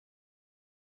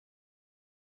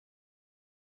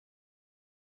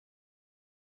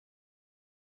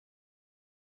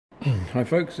Hi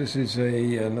folks, this is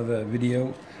another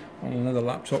video on another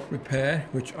laptop repair,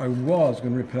 which I was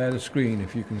going to repair the screen,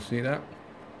 if you can see that.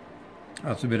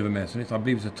 That's a bit of a mess, and I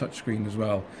believe it's a touch screen as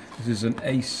well. This is an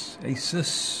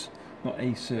Asus, not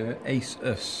Acer,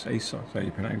 Asus, that's how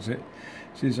you pronounce it.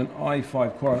 This is an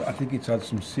i5 core. I think it's had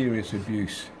some serious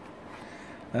abuse.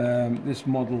 This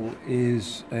model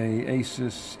is a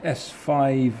Asus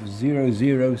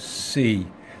S500C.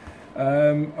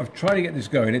 I've tried to get this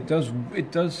going. It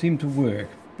does seem to work,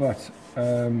 but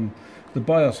the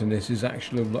BIOS in this is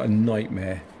actually a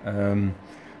nightmare. I'm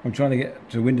trying to get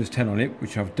to Windows 10 on it,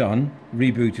 which I've done,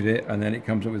 rebooted it, and then it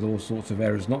comes up with all sorts of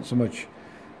errors. Not so much,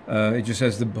 it just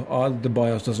says the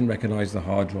BIOS doesn't recognize the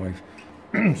hard drive.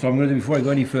 So I'm going to, before I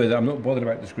go any further, I'm not bothered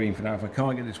about the screen for now. If I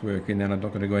can't get this working, then I'm not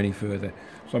going to go any further.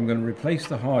 So I'm going to replace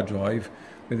the hard drive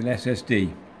with an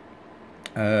SSD.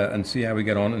 And see how we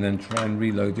get on, and then try and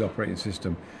reload the operating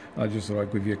system. I just thought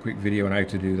I'd give you a quick video on how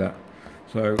to do that.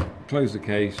 So close the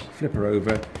case, flip her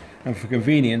over, and for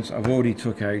convenience I've already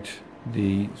took out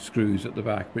the screws at the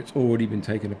back, but it's already been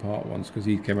taken apart once because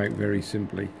these came out very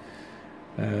simply,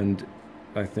 and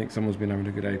I think someone's been having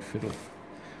a good out fiddle.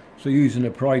 So using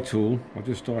a pry tool, I'll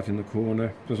just start in the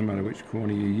corner, doesn't matter which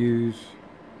corner you use.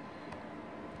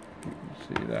 You can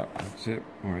see that, that's it.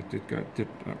 Oh, it did go,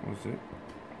 that was it.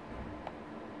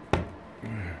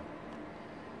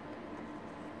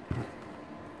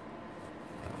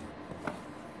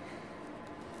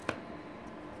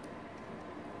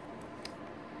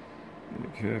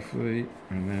 Carefully,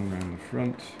 and then around the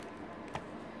front.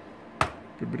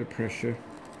 Put a bit of pressure.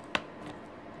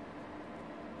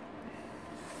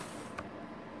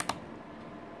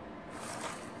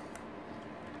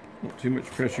 Not too much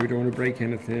pressure, we don't want to break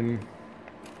anything.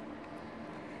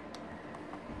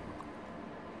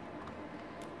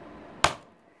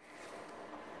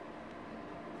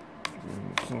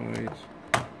 Sides.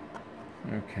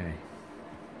 Okay.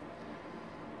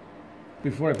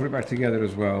 Before I put it back together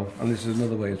as well, and this is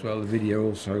another way as well, the video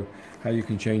also, how you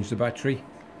can change the battery.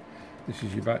 This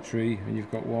is your battery, and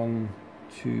you've got 1,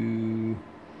 2,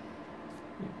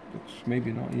 looks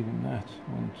maybe not even that,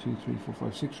 1, 2, 3, 4,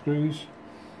 5, 6 screws,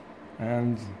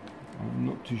 and I'm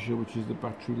not too sure which is the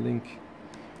battery link.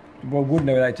 Well, I wouldn't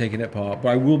know without taking it apart, but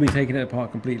I will be taking it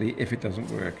apart completely if it doesn't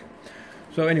work.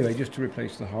 So anyway, just to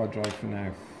replace the hard drive for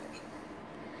now.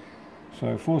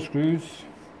 So 4 screws,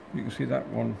 you can see that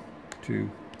 1, 2,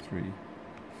 3,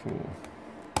 4.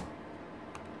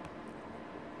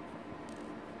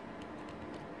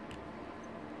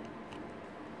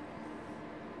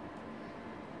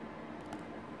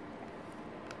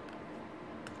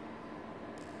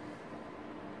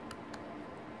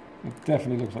 It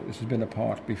definitely looks like this has been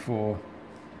apart before.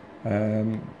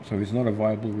 So it's not a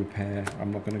viable repair.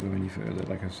 I'm not going to go any further,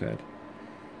 like I said.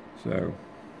 So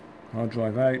hard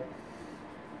drive out.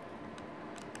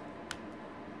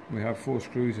 We have 4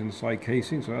 screws in the side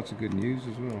casing, so that's a good news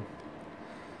as well.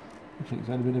 Looks like it's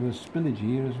had a bit of a spillage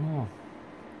here as well.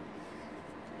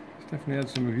 It's definitely had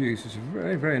some abuse. It's a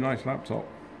very, very nice laptop.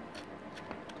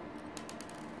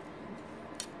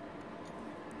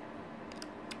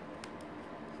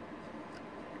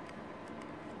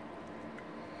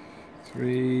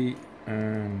 Three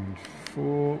and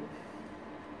 4.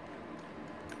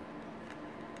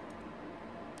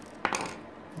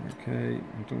 Okay, I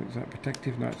don't think it's that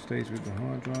protective. Now it stays with the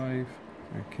hard drive.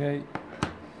 Okay,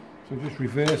 so just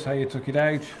reverse how you took it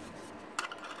out.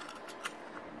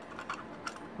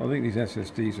 I think these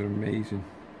SSDs are amazing.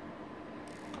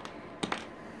 I'm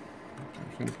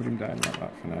just going to put them down like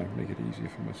that for now, make it easier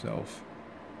for myself.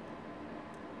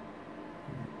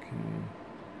 Okay.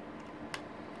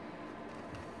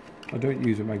 I don't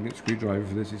use a magnet screwdriver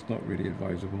for this, it's not really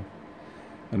advisable.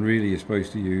 And really you're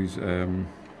supposed to use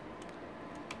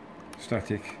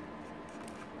static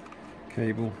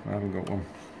cable. I haven't got one.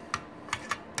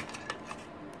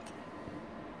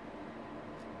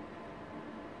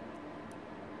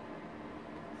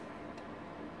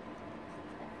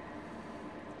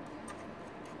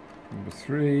 Number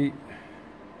 3. I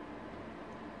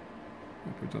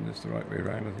hope I've done this the right way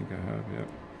around, I think I have, yeah.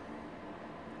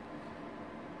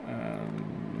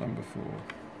 And number 4.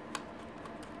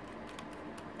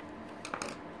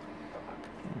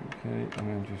 Okay, and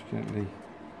then just gently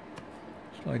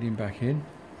sliding back in.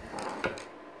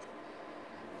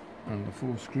 And the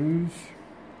 4 screws.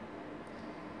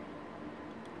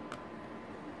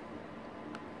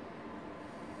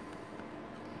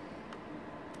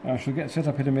 I shall get set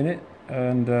up in a minute,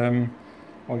 and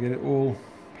I'll get it all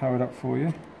powered up for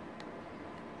you.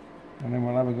 And then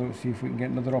we'll have a go to see if we can get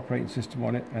another operating system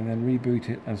on it, and then reboot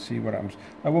it and see what happens.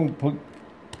 I won't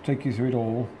take you through it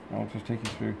all, I'll just take you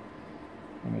through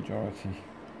the majority.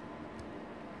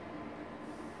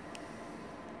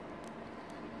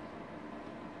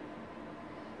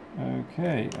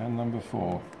 Okay, and number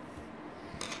 4.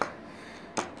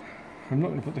 I'm not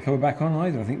going to put the cover back on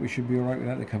either. I think we should be alright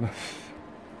without the cover.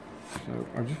 So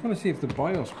I just want to see if the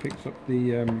BIOS picks up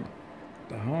the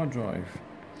hard drive.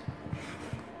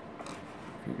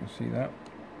 If you can see that.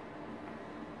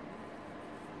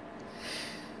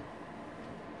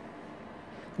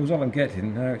 Because all I'm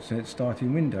getting now, it says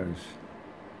starting Windows.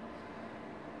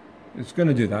 It's going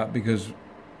to do that because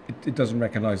it doesn't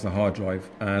recognize the hard drive,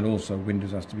 and also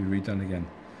Windows has to be redone again.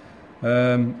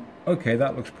 Okay,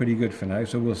 that looks pretty good for now,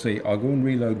 so we'll see. I'll go and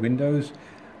reload Windows,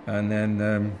 and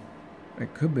then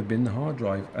it could have been the hard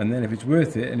drive, and then if it's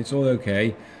worth it and it's all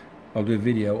okay, I'll do a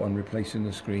video on replacing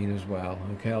the screen as well.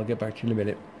 Okay, I'll get back to you in a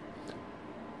minute.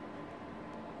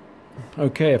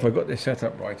 Okay, if I got this set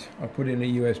up right, I put in a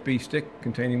USB stick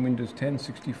containing Windows 10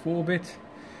 64-bit.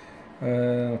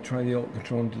 I'll try the Alt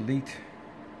Control and Delete.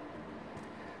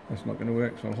 That's not going to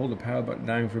work, so I'll hold the power button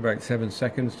down for about 7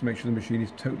 seconds to make sure the machine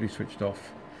is totally switched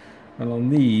off. And on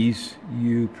these,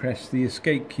 you press the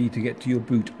escape key to get to your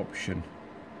boot option.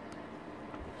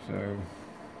 So,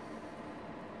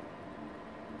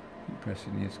 keep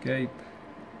pressing the escape,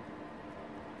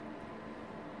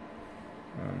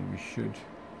 and we should,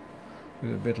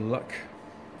 with a bit of luck,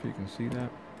 if you can see that.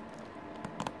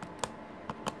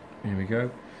 Here we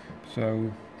go.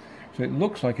 So it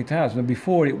looks like it has. And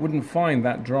before, it wouldn't find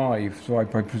that drive. So I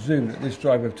presume that this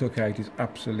drive I've took out is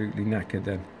absolutely knackered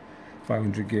then,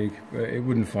 500 gig, but it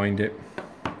wouldn't find it.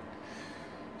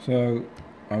 So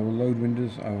I will load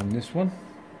Windows on this one.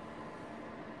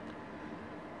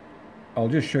 I'll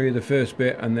just show you the first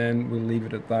bit and then we'll leave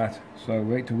it at that. So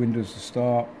wait till Windows to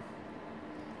start.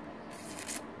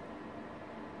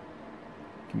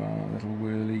 Come on, little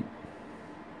whirly.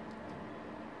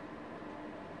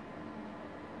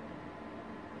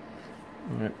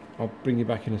 Alright, I'll bring you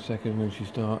back in a second when she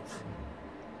starts.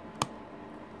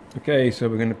 Okay, so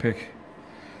we're going to pick,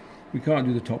 we can't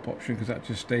do the top option because that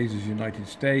just stays as United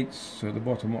States. So the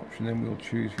bottom option, then we'll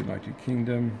choose United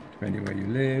Kingdom, depending where you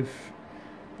live.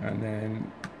 And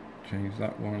then change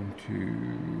that one to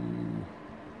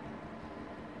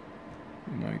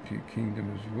United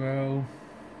Kingdom as well.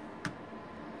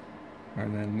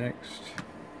 And then next,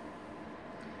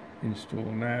 install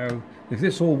now. If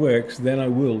this all works, then I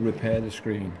will repair the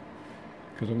screen,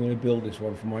 because I'm going to build this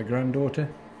one for my granddaughter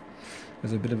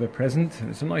as a bit of a present,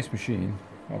 and it's a nice machine.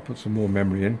 I'll put some more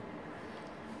memory in.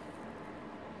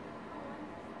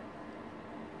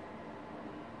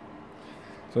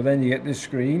 So then you get this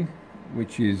screen,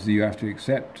 which is you have to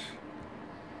accept,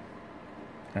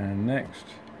 and next,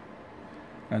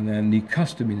 and then the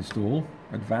custom install,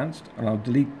 advanced, and I'll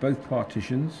delete both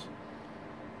partitions.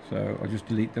 So I'll just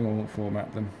delete them, I won't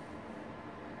format them,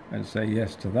 and say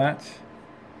yes to that,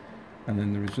 and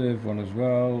then the reserved one as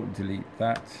well, delete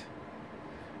that,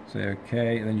 say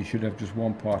okay, and then you should have just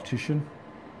one partition,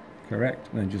 correct,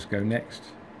 and then just go next,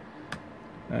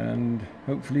 and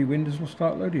hopefully Windows will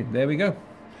start loading. There we go.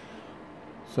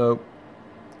 So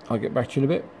I'll get back to you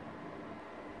in a bit.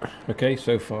 Okay,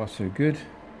 so far so good.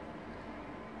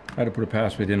 How to put a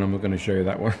password in, I'm not going to show you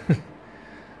that one.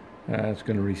 It's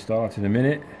going to restart in a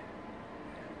minute.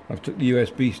 I've took the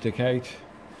USB stick out.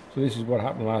 So this is what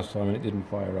happened last time and it didn't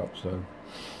fire up, so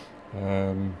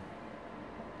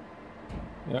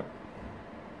yep.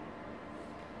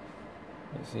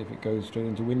 Let's see if it goes straight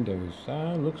into Windows.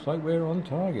 Looks like we're on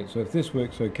target. So if this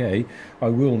works okay, I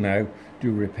will now do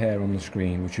a repair on the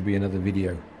screen, which will be another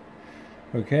video.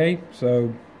 Okay,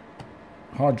 so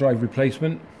hard drive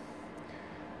replacement,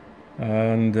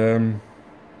 and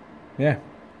yeah,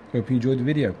 hope you enjoyed the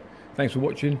video. Thanks for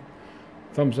watching.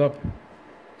 Thumbs up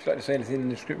if you'd like to say anything in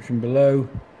the description below,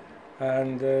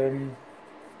 and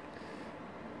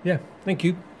yeah, thank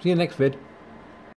you. See you next vid.